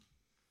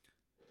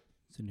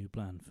It's a new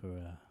plan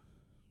for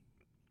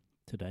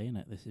today,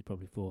 innit? This is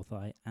probably fourth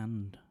eye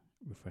and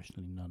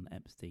refreshingly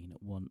non-Epstein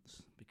at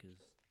once because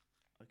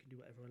I can do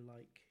whatever I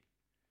like.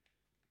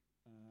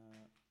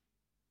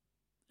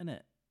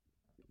 Innit?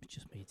 It's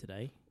just me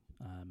today.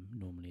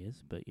 Normally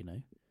is, but you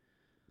know,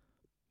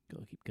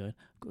 gotta keep going.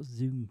 I've got a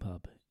Zoom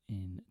pub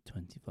in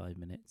 25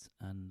 minutes,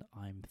 and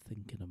I'm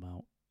thinking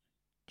about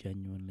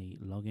genuinely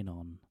logging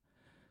on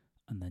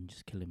and then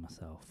just killing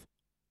myself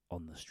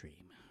on the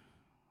stream.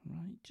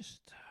 Right?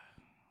 Just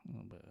a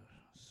little bit of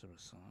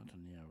suicide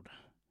on the old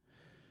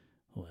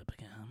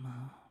webcam.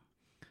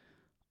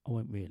 I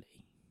won't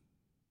really.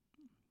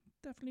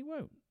 Definitely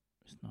won't.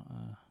 It's not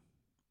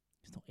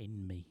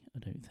in me, I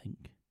don't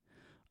think.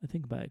 I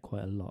think about it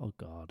quite a lot. Oh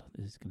God,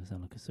 this is going to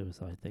sound like a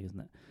suicide thing, isn't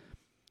it?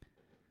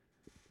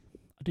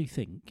 I do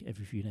think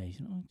every few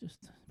days, if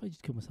I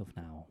just kill myself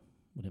now,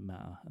 would it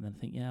matter? And then I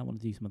think, yeah, I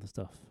want to do some other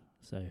stuff.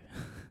 So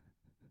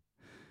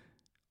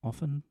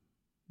often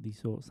these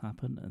thoughts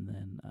happen, and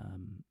then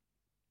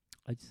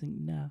I just think,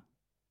 nah.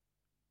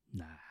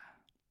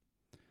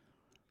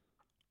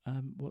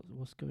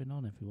 What's going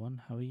on,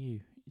 everyone? How are you?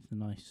 It's a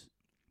nice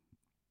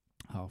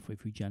halfway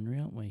through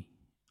January, aren't we?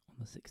 On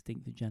the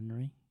 16th of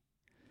January,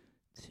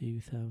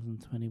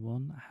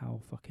 2021. How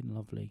fucking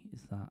lovely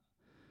is that?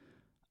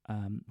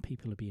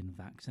 People are being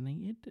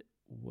vaccinated.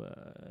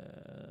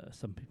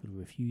 Some people are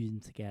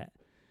refusing to get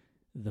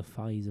the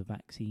Pfizer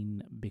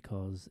vaccine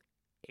because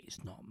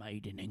it's not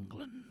made in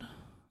England.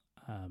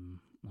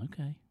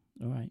 Okay,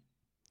 all right.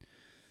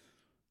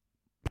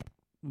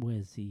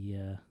 Where's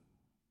the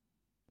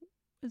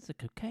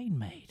cocaine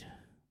made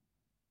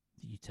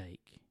that you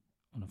take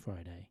on a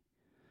Friday?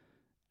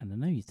 And I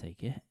know you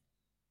take it.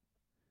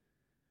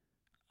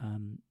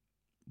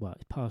 Well,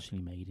 it's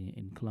partially made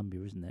in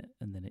Colombia, isn't it?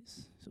 And then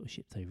it's sort of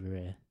shipped over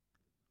here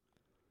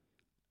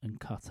and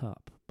cut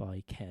up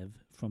by Kev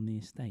from the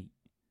estate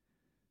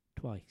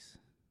twice.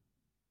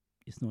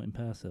 It's not in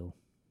Persil.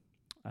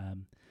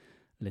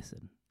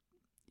 Listen,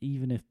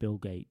 even if Bill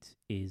Gates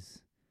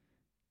is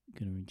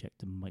going to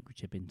inject a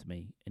microchip into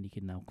me and he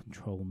can now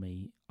control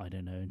me, I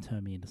don't know, and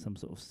turn me into some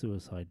sort of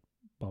suicide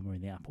bomber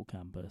in the Apple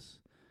campus,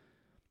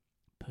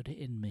 put it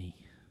in me.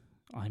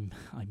 I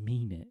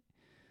mean it.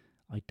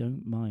 I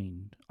don't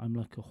mind. I'm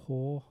like a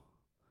whore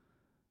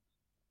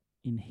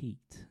in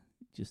heat.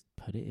 Just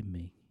put it in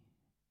me.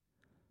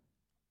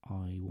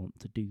 I want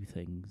to do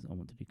things. I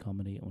want to do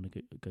comedy. I want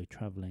to go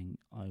travelling.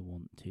 I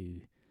want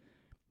to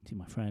see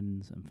my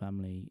friends and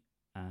family,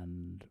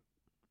 and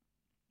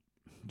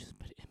just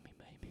put it in me,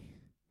 baby.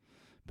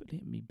 Put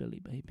it in me,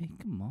 Billy, baby.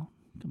 Come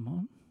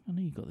on. I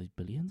know you got those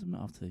billions. I'm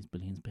not after those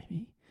billions,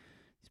 baby.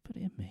 Just put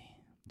it in me.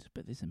 Just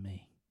put this in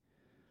me.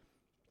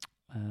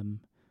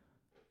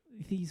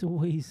 These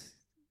always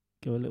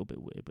go a little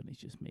bit weird, but it's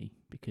just me,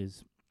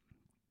 because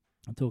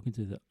I'm talking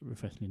to the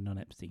refreshingly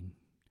non-Epstein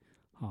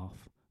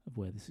half of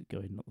where this is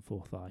going, not the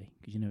fourth eye,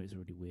 because you know it's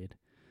already weird.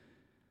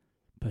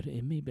 Put it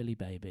in me, Billy,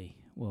 baby.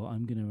 Well,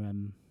 I'm going to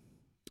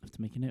have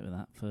to make a note of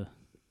that for,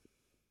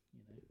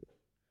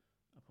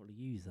 I'll probably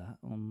use that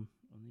on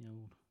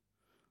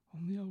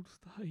the old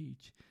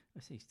stage. I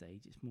say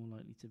stage, it's more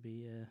likely to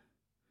be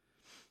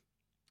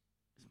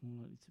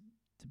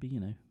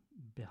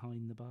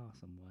behind the bar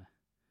somewhere.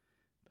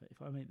 But if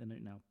I make the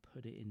note now,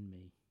 put it in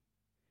me,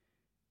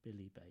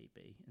 Billy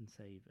baby, and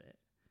save it,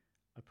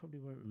 I probably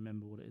won't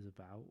remember what it is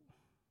about.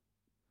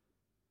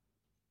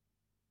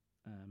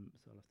 So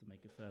I'll have to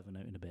make a further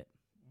note in a bit.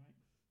 All right.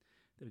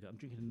 There we go. I'm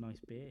drinking a nice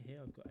beer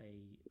here. I've got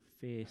a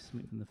Fierce,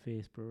 something from the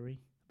Fierce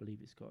Brewery. I believe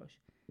it's Scottish.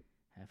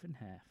 Half and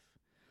half.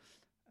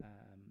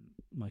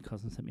 My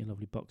cousin sent me a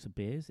lovely box of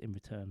beers in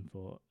return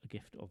for a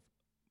gift of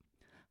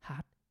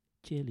hot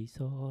chili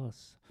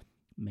sauce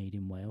made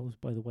in Wales.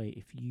 By the way,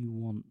 if you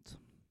want,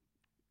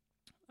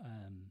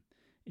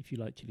 if you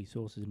like chili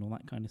sauces and all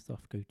that kind of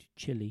stuff, go to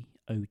Chili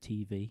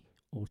OTV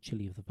or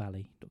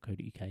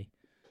chiliofthevalley.co.uk.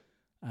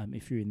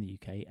 If you're in the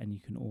UK, and you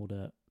can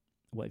order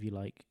whatever you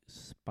like,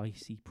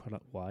 spicy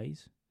product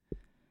wise,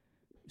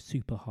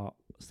 super hot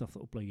stuff that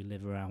will blow your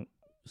liver out,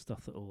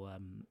 stuff that will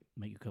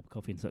make you a cup of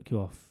coffee and suck you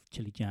off,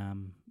 chili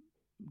jam,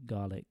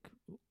 garlic,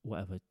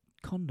 whatever,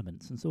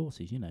 condiments and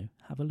sauces,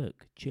 have a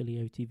look,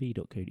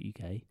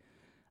 chiliotv.co.uk,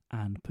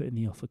 and put in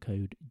the offer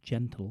code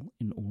GENTLE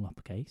in all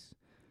uppercase,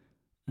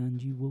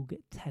 and you will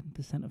get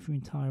 10% off your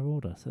entire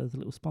order. So there's a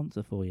little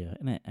sponsor for you,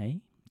 innit, eh?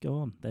 Go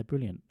on, they're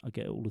brilliant. I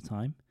get it all the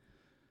time.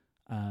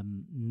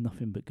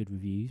 Nothing but good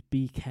reviews.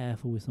 Be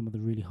careful with some of the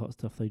really hot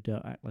stuff, though.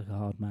 Don't act like a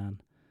hard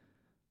man.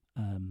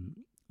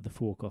 The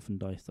fork off and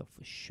die stuff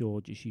for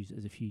sure. Just use it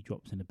as a few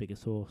drops in a bigger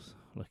sauce,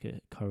 like a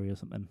curry or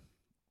something.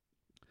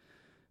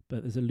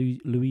 But there's a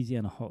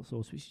Louisiana hot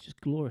sauce, which is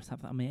just glorious. I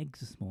had that on my eggs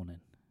this morning.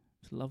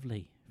 It's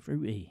lovely,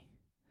 fruity,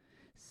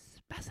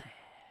 spicy.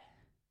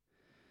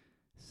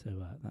 So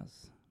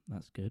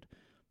that's good.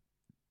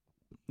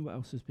 What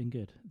else has been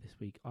good this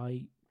week?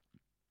 I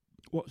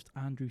watched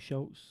Andrew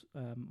Schultz,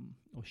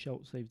 or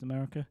Schultz Saves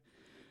America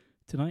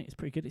tonight. It's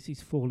pretty good. It's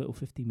these 4 little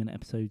 15-minute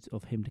episodes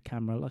of him to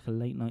camera, like a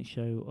late night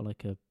show, or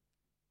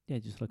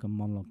just like a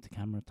monologue to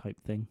camera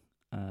type thing.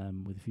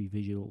 with a few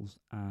visuals,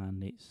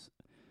 and it's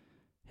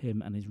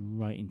him and his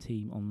writing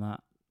team on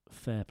that.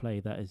 Fair play.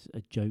 That is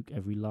a joke.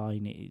 Every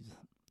line, it is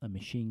a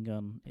machine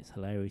gun. It's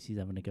hilarious. He's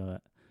having a go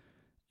at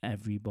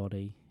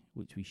everybody,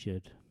 which we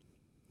should.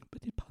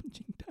 But they're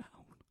punching down.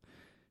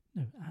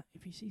 No,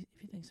 if you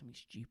think something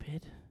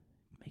stupid,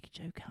 make a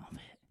joke out of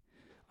it.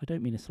 I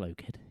don't mean a slow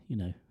kid,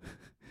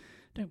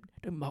 don't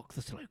mock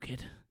the slow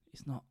kid.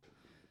 It's not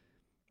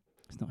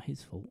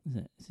his fault, is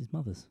it? It's his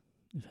mother's,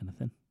 if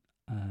anything.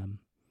 I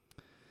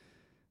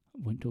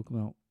won't talk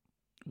about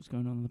what's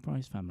going on in the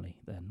Price family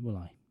then, will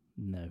I?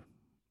 No.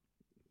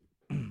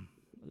 I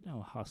don't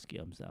know how husky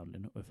I'm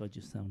sounding, or if I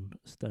just sound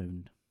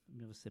stoned. Let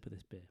me have a sip of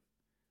this beer.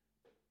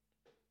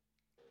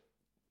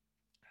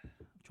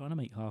 I'm trying to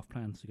make half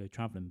plans to go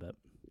travelling, but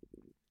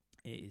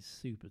it is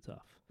super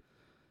tough.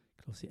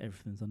 Because obviously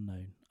everything's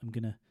unknown.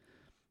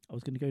 I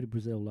was gonna go to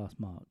Brazil last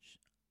March,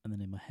 and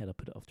then in my head I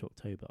put it off to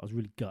October. I was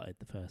really gutted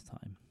the first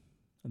time,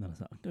 and then I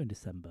was like, I'm going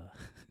December.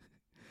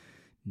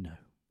 No.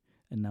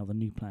 And now the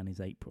new plan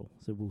is April,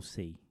 so we'll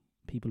see.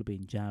 People are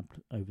being jabbed,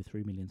 over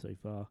 3 million so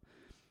far.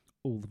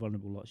 All the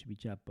vulnerable lot should be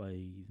jabbed by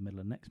the middle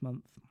of next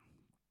month.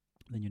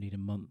 Then you need a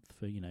month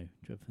for,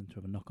 to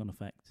have a knock-on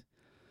effect.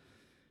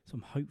 So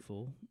I'm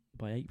hopeful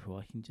by April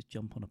I can just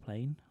jump on a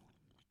plane.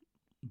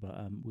 But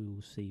we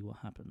will see what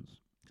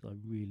happens. Because I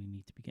really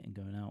need to be getting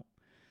going out.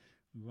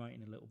 I'm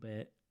writing a little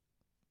bit.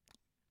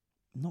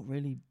 Not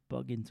really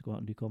bugging to go out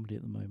and do comedy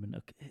at the moment.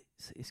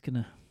 It's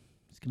gonna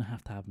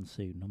have to happen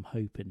soon. I'm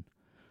hoping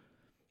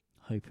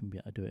we'll be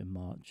able to do it in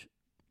March.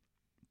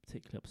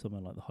 Particularly up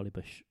somewhere like the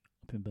Hollybush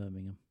up in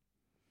Birmingham.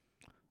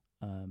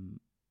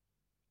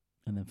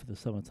 And then for the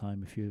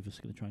summertime, a few of us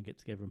are going to try and get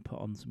together and put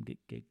on some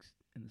gigs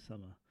in the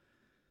summer,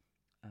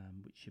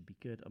 which should be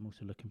good. I'm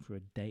also looking for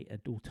an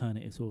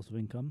alternative source of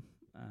income,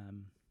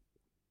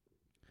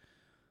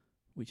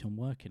 which I'm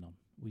working on.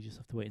 We just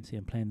have to wait and see.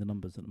 I'm playing the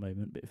numbers at the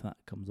moment, but if that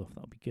comes off,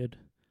 that'll be good.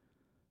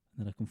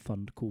 And then I can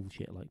fund cool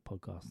shit like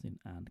podcasting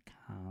and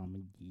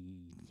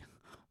comedy.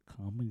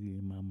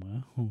 Comedy,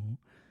 mama.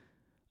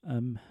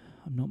 I'm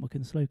not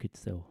mucking slow kid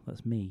still.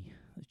 That's me.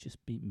 That's just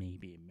me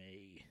being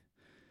me.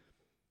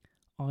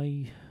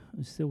 I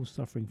am still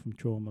suffering from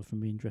trauma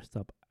from being dressed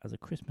up as a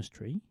Christmas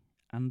tree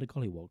and a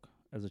gollywog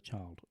as a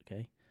child,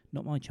 okay?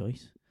 Not my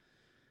choice.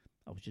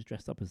 I was just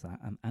dressed up as that.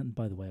 And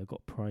by the way, I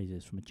got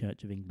prizes from a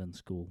Church of England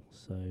school.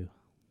 So,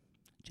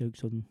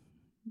 jokes on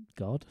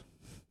God.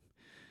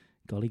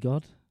 Golly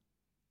God.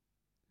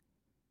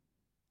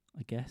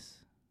 I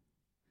guess.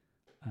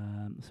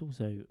 It's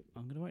also,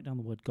 I'm going to write down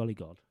the word golly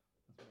God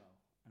as well.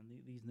 And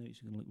these notes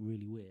are going to look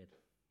really weird.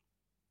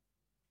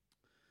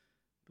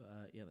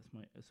 But yeah,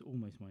 that's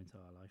almost my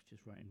entire life,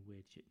 just writing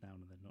weird shit down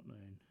and then not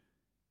knowing.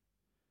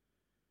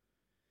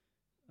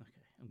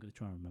 Okay, I'm going to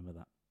try and remember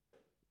that.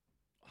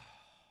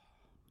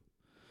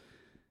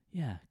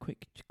 Yeah,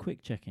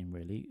 quick check-in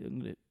really. I'm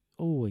going to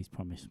always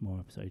promise more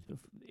episodes, but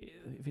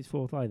if it's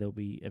Fourth Eye, there'll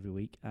be every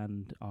week,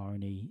 and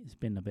R&E, it's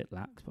been a bit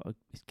lax, but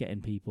it's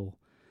getting people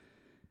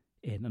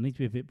in. I need to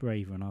be a bit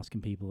braver and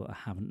asking people that I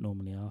haven't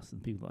normally asked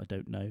and people that I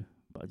don't know,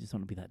 but I just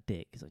want to be that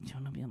dick. It's like, do you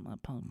want to be on my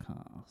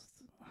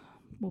podcast?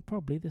 Well,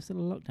 probably. There's still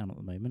a lockdown at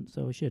the moment,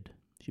 so I should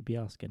be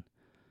asking.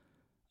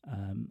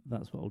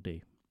 That's what I'll do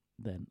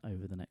then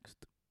over the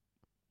next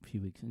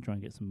few weeks and try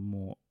and get some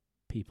more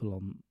people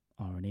on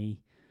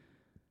R&E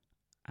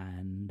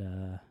and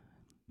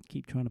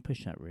keep trying to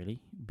push that,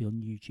 really. Be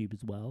on YouTube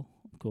as well,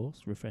 of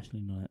course,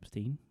 Refreshingly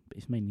Non-Epstein, but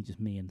it's mainly just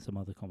me and some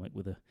other comic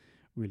with a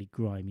really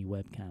grimy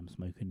webcam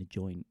smoking a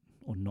joint,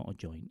 or not a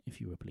joint if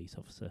you're a police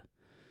officer,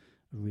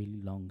 a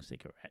really long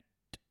cigarette.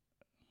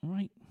 All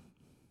right,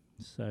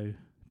 so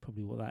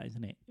probably what that is,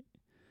 isn't it?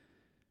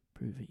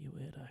 Prove it, you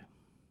weirdo.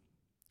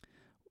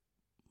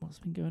 What's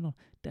been going on?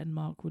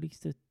 Denmark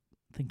released I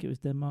think it was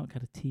Denmark,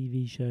 had a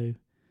TV show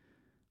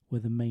where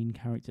the main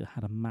character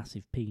had a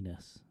massive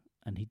penis,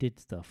 and he did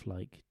stuff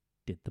like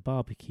did the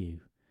barbecue,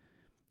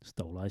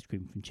 stole ice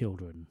cream from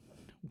children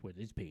with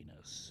his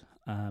penis.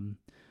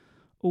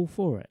 All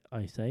for it,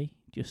 I say.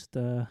 Just,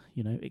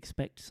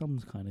 expect some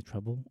kind of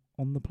trouble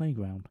on the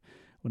playground.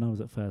 When I was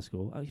at first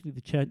school, actually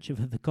the Church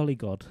of the Golly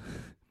God,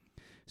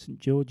 St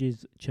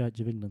George's Church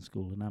of England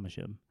School in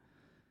Amersham,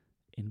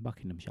 in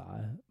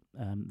Buckinghamshire,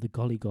 the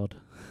Golly God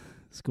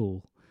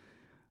school,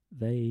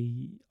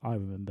 I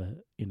remember,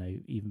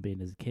 even being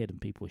as a kid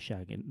and people were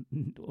shagging,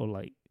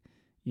 or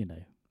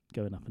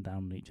going up and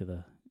down on each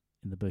other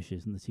in the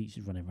bushes, and the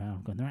teachers running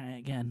around going, they're at it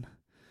again.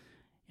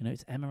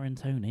 It's Emma and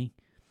Tony.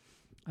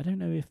 I don't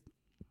know if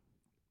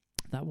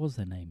that was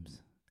their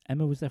names.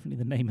 Emma was definitely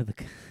the name of the...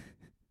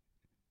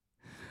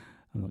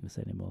 I'm not going to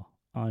say anymore.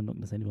 I'm not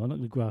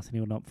going to grass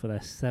anyone up for their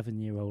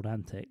 7-year-old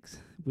antics.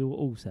 We were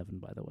all 7,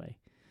 by the way.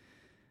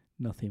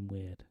 Nothing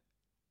weird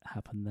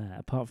happened there,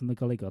 apart from the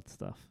Golly God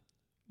stuff,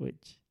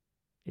 which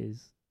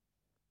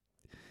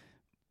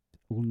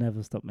will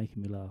never stop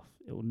making me laugh.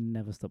 It will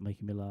never stop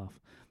making me laugh.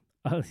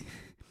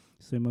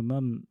 So my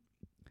mum,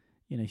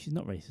 she's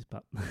not racist,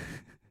 but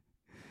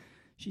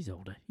she's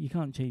older. You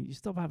can't change. You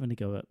stop having to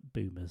go at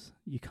boomers.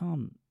 You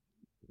can't,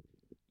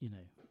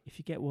 if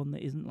you get one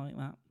that isn't like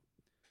that,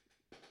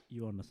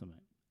 you're onto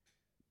something.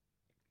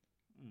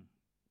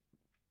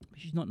 But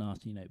she's not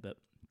nasty, but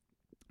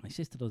my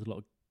sister does a lot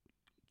of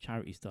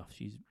charity stuff.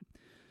 She's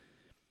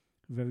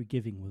very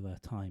giving with her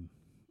time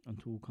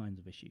onto all kinds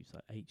of issues,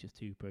 like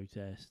HS2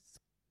 protests,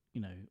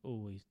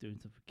 always doing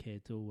stuff for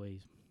kids,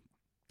 always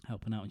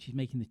helping out. And she's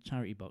making this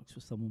charity box for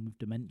someone with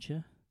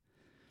dementia.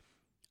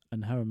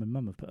 And her and my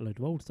mum have put a load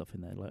of old stuff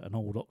in there, like an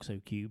old OXO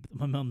cube that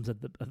my mum's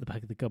at the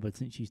back of the cupboard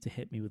since she used to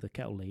hit me with a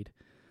kettle lead.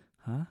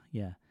 Huh?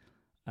 Yeah.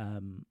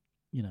 A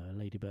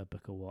Ladybird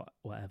book or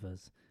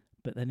whatever's.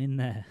 But then in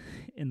there,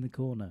 in the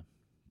corner,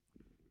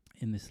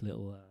 in this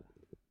little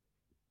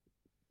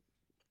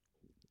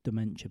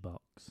dementia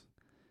box,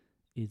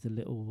 is a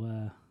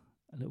little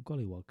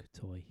gollywog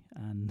toy.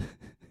 And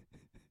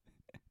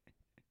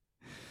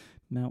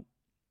now,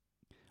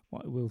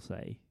 what I will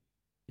say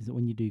is that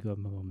when you do go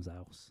to my mum's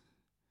house,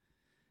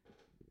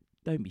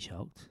 don't be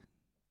shocked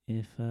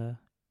if you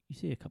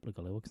see a couple of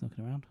gollywogs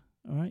knocking around.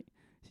 All right,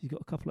 so you've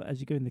got a couple of,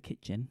 as you go in the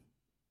kitchen,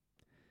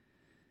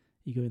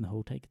 you go in the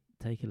hall, take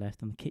a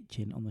left, on the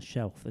kitchen on the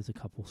shelf. There's a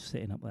couple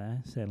sitting up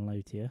there saying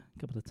hello to you. A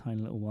couple of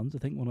tiny little ones. I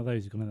think one of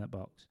those has gone in that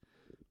box.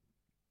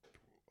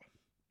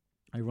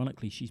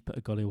 Ironically, she's put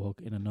a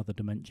gollywog in another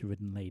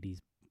dementia-ridden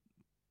lady's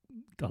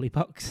golly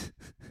box.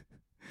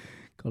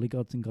 Golly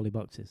gods and golly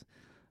boxes.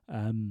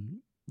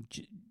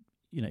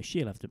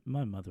 She'll have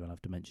my mother will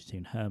have dementia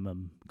soon. Her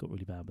mum got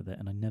really bad with it,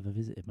 and I never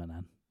visited my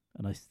nan.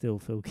 And I still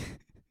feel,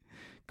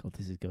 God,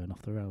 this is going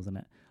off the rails, isn't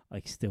it?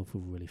 I still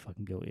feel really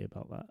fucking guilty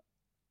about that.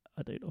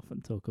 I don't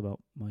often talk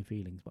about my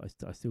feelings, but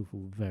I still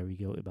feel very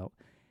guilty about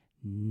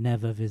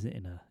never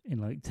visiting her in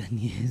like 10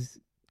 years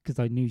because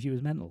I knew she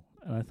was mental,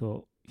 and I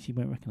thought she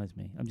won't recognise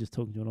me. I'm just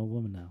talking to an old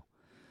woman now.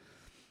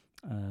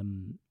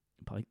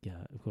 But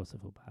of course I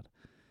feel bad.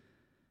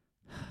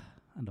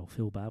 And I'll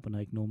feel bad when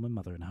I ignore my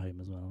mother in home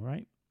as well,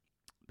 right?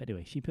 But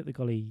anyway, she put the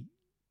golly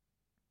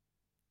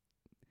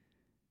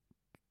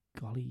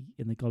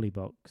in the golly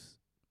box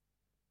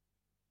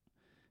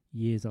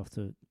years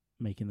after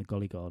making the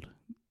golly god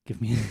give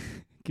me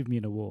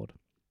an award.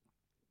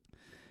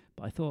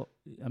 But I thought,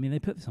 they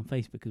put this on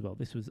Facebook as well.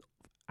 This was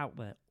out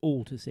there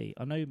all to see.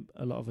 I know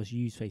a lot of us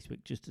use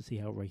Facebook just to see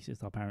how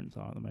racist our parents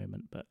are at the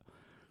moment, but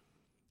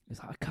it's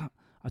like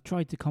I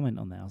tried to comment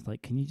on that. I was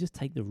like, can you just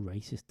take the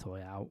racist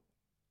toy out?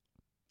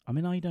 I'm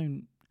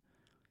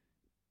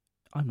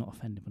not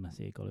offended when I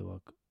see a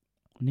gollywog.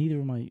 Neither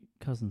are my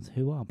cousins,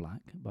 who are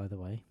black, by the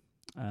way.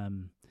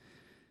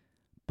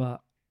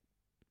 But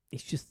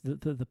it's just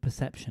the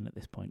perception at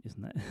this point,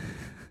 isn't it?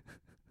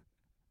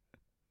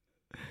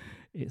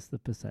 It's the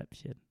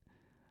perception.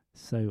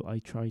 So I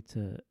tried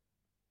to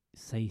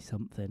say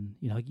something.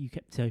 You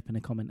kept typing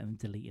a comment and then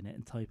deleting it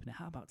and typing it.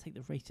 How about take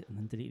the racist and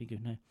then deleting it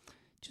and go, no,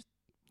 just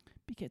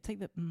take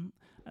the...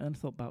 And then I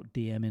thought about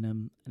DMing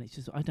them, and it's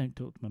just, I don't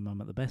talk to my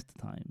mum at the best of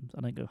times.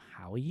 I don't go,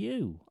 how are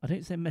you? I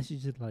don't send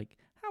messages like,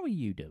 how are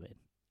you doing,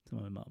 to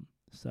my mum.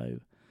 So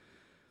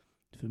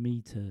for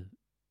me to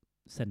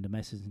send a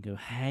message and go,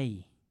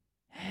 hey,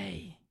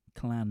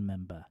 clan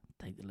member,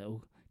 take the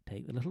little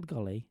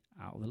golly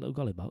out of the little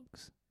golly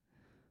box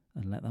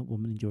and let that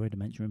woman enjoy her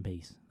dementia in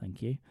peace.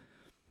 Thank you.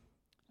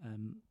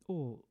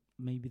 Or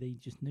maybe they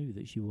just knew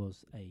that she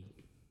was a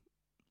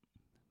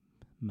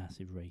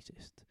massive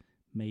racist.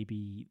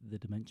 Maybe the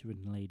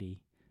dementia-ridden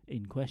lady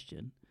in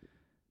question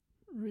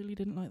really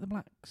didn't like the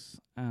blacks,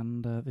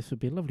 and this would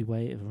be a lovely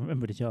way of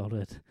remembering a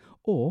childhood,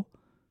 or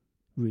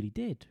really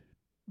did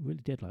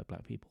like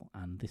black people,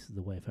 and this is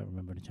the way of her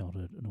remembering a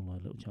childhood and all our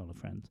little childhood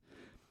friends.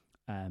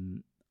 I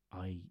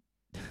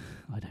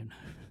don't know.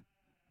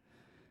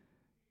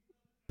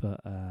 But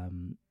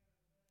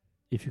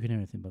if you can hear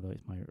anything, by the way,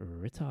 it's my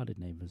retarded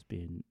neighbours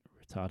being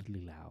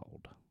retardedly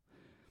loud.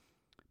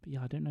 But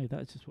yeah, I don't know.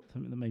 That's just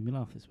something that made me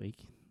laugh this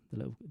week. The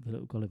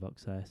little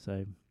gollybox there.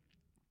 So,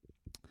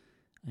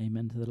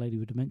 amen to the lady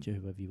with dementia,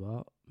 whoever you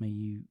are. May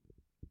you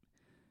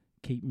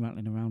keep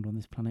rattling around on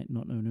this planet,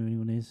 not knowing who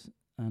anyone is,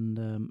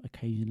 and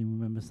occasionally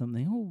remember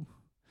something.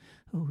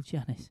 Oh,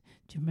 Janice,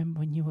 do you remember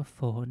when you were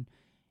 4 and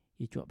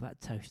you dropped that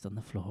toast on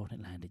the floor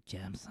and it landed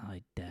jam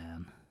side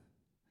down?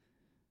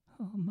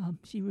 Oh, Mum,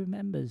 she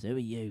remembers. Who are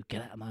you?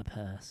 Get out of my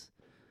purse.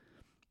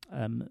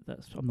 I'm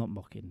not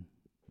mocking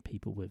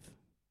people with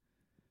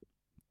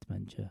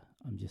dementia.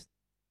 I'm just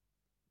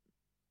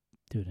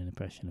doing an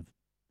impression of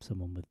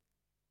someone with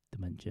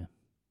dementia.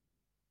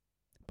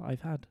 But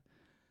I've had,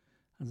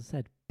 as I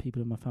said,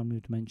 people in my family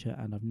with dementia,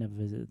 and I've never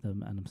visited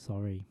them, and I'm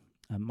sorry.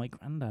 My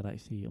granddad,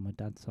 actually, on my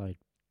dad's side,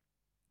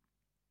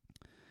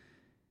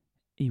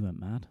 he went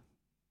mad.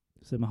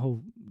 So my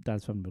whole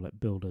dad's family were like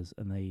builders,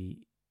 and I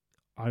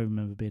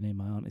remember being in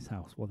my auntie's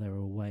house while they were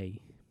away,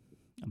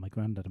 and my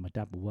granddad and my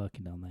dad were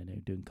working down there,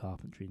 doing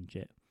carpentry and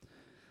shit.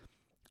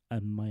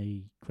 And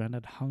my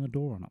granddad hung a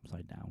door on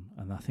upside down,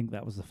 and I think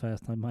that was the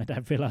first time my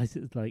dad realised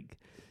it was like,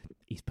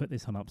 he's put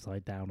this on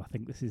upside down. I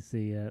think this is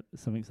the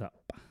something's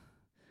up.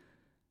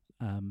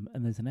 And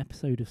there's an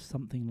episode of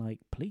something like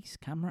Police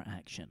Camera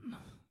Action,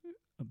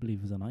 I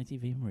believe it was on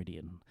ITV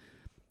Meridian.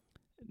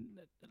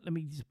 let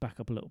me just back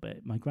up a little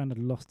bit. My granddad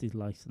lost his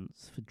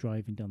license for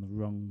driving down the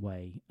wrong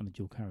way on a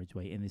dual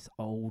carriageway in this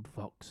old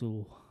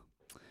Vauxhall.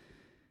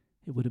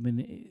 This would have been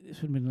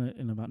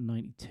in about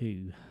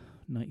 92,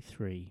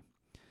 93,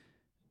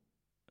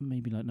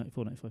 maybe like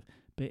 94, 95.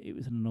 But it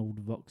was an old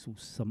Vauxhall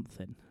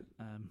something.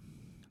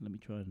 Let me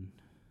try and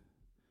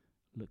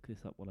look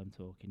this up while I'm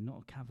talking.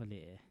 Not a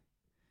Cavalier.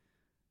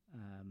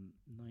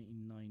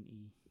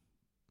 1990.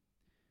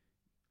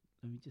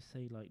 Let me just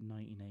say like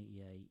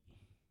 1988.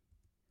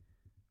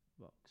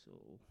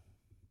 Vauxhall.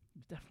 It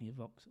was definitely a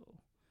Vauxhall.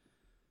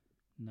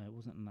 No, it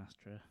wasn't an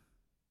Astra.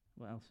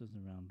 What else was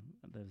around?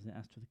 There was the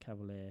Astra, the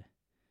Cavalier.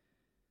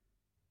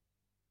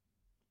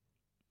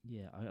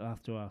 Yeah, I'll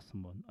have to ask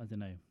someone. I don't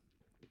know.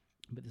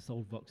 But this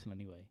old Vauxhall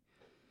anyway.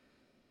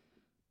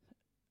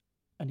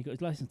 And he got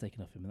his license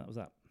taken off him, and that was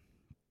that.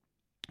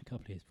 A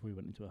couple of years before he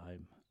went into a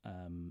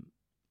home.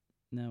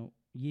 Now,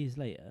 years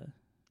later,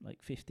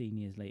 like 15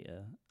 years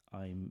later,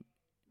 I'm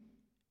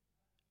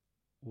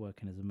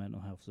working as a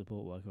mental health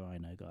support worker. I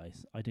know,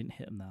 guys. I didn't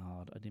hit them that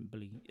hard. I didn't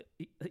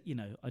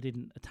I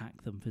didn't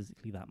attack them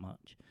physically that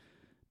much.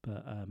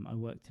 But I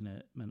worked in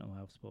a mental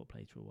health support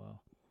place for a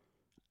while.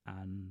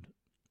 And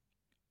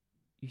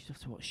you used to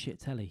have to watch shit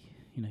telly,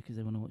 because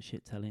they want to watch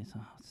shit telly. So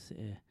I'll sit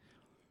here.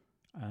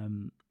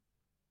 And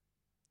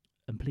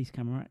Police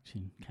Camera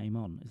Action came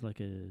on. It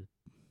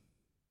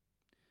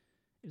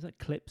was like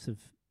clips of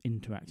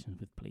interactions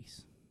with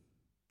police.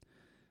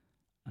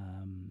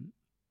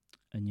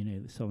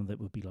 And some of it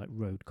would be like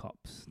road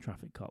cops,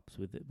 traffic cops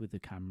with the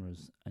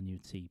cameras, and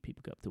you'd see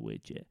people go up to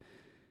weird shit.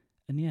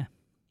 And yeah,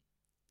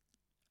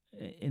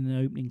 in the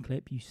opening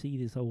clip, you see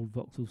this old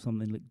Vauxhall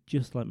something look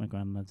just like my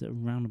granddad's at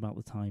around about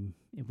the time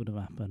it would have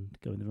happened,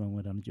 going the wrong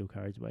way down a dual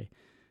carriageway.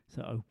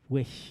 So I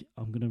wish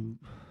I'm going to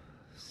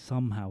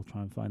somehow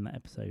try and find that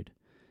episode,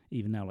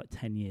 even now, like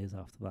 10 years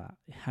after that.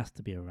 It has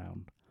to be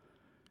around.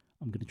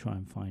 I'm going to try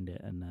and find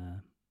it and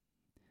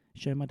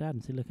show my dad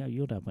and say, look out,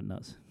 your dad went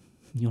nuts.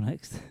 You're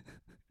next.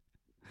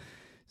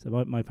 So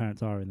my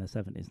parents are in their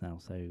 70s now,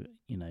 so,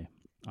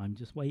 I'm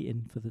just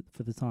waiting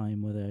for the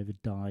time where they either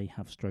die,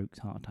 have strokes,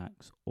 heart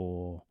attacks,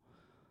 or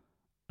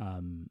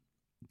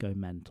go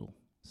mental.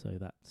 So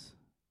that's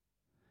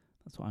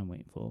what I'm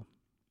waiting for.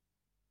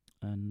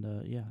 And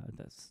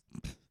that's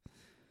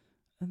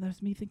and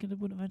there's me thinking I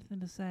wouldn't have anything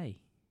to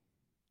say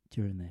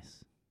during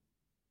this.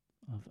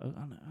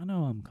 I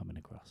know I'm coming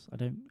across.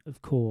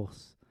 Of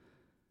course,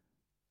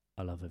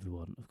 I love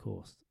everyone. Of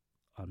course,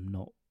 I'm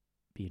not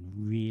being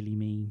really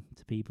mean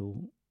to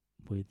people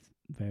with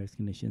various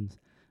conditions.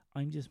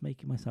 I'm just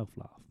making myself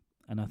laugh,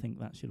 and I think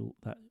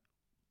that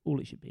all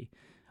it should be.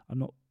 I'm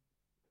not,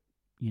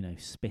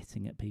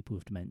 spitting at people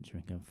with dementia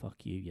and going,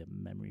 "Fuck you, you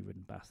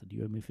memory-ridden bastard.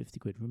 You owe me 50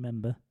 quid."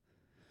 Remember.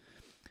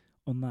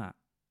 On that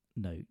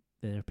note,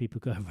 there are people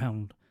go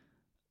around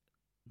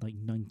like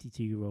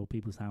 92-year-old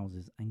people's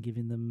houses and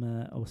giving them,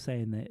 or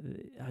saying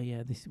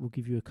that, this will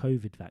give you a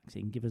COVID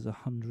vaccine. Give us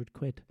 100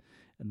 quid,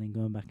 and then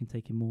going back and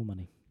taking more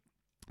money.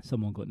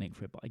 Someone got nicked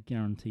for it, but I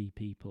guarantee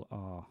people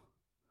are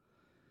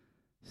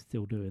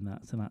still doing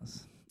that. So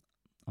that's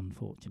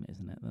unfortunate,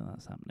 isn't it, that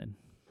that's happening?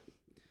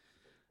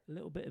 A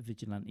little bit of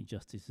vigilante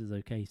justice is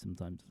okay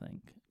sometimes, I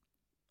think.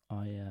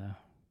 I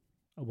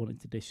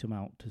wanted to dish them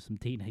out to some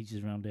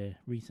teenagers around here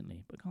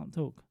recently, but can't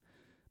talk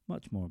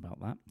much more about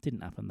that.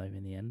 Didn't happen though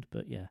in the end,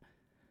 but yeah.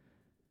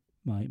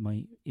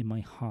 In my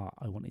heart,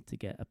 I wanted to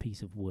get a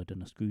piece of wood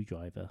and a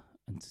screwdriver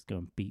and just go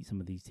and beat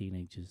some of these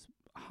teenagers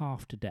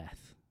half to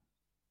death.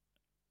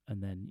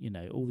 And then,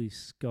 all these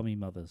scummy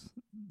mothers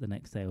the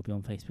next day will be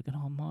on Facebook and,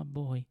 oh,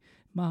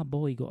 my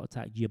boy got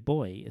attacked. Your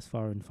boy is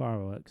firing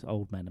fireworks,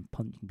 old men, and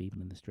punching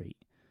people in the street.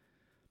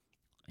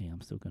 Yeah,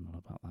 I'm still going on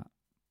about that.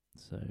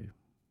 So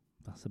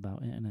that's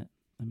about it, innit?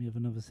 Let me have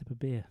another sip of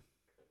beer.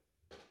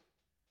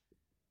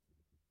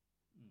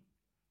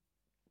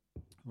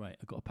 Right,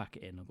 I've got to pack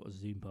it in. I've got a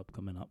Zoom pub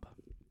coming up.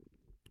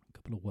 A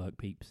couple of work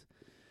peeps.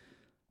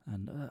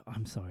 And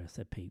I'm sorry I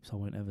said peeps. I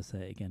won't ever say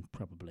it again,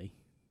 probably.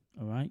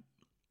 All right?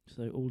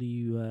 So all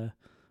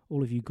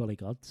of you golly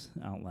gods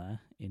out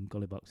there in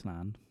Gollybox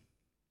land,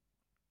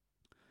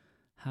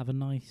 have a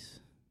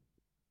nice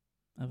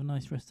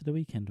rest of the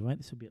weekend, all right?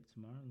 This will be up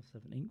tomorrow on the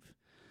 17th.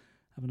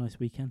 Have a nice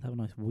weekend. Have a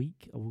nice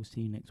week. I will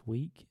see you next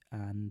week.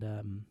 And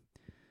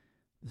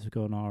this will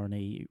go on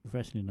R&E,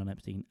 Refreshingly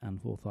Non-Epstein,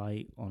 and Fourth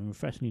Eye. On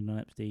Refreshingly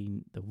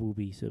Non-Epstein, there will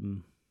be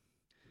some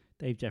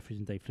Dave Jeffries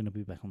and Dave Flynn will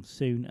be back on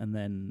soon, and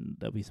then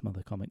there'll be some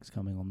other comics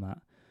coming on that.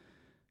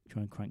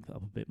 Try and crank that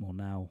up a bit more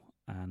now.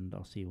 And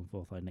I'll see you on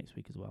Fourth Eye next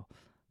week as well.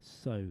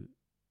 So,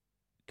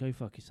 go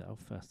fuck yourself,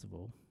 first of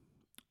all.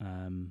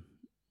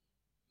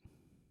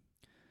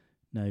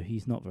 No,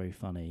 he's not very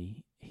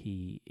funny.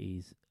 He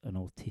is an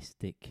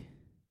autistic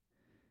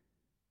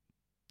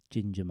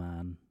ginger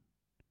man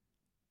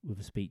with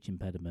a speech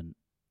impediment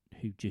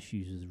who just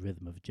uses the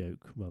rhythm of a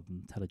joke rather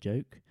than tell a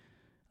joke.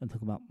 And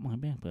talking about my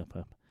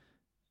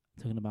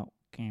talking about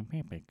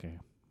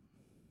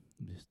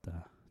just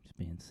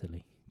being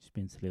silly. Just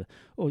being silly.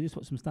 Or just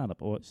watch some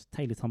stand-up. Or watch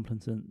Taylor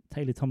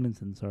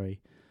Tomlinson,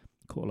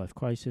 Quarter Life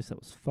Crisis. That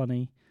was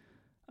funny.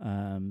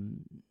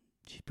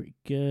 She's pretty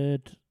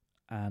good.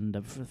 And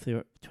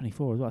for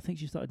 24 as well. I think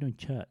she started doing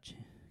church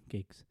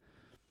gigs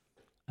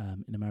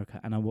in America.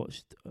 And I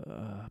watched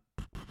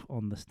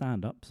on the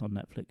stand-ups on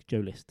Netflix, Joe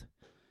List,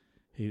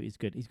 who is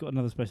good. He's got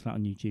another special out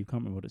on YouTube.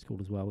 Can't remember what it's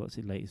called as well. That's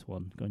his latest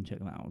one. Go and check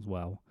that out as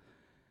well.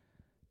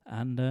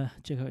 And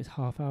check out his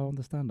half hour on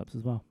the stand-ups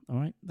as well. All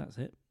right, that's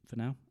it for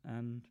now.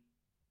 And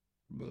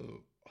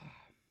we'll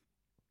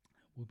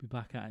be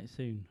back at it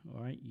soon.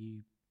 All right,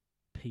 you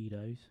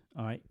pedos.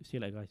 All right, see you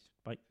later, guys.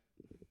 Bye.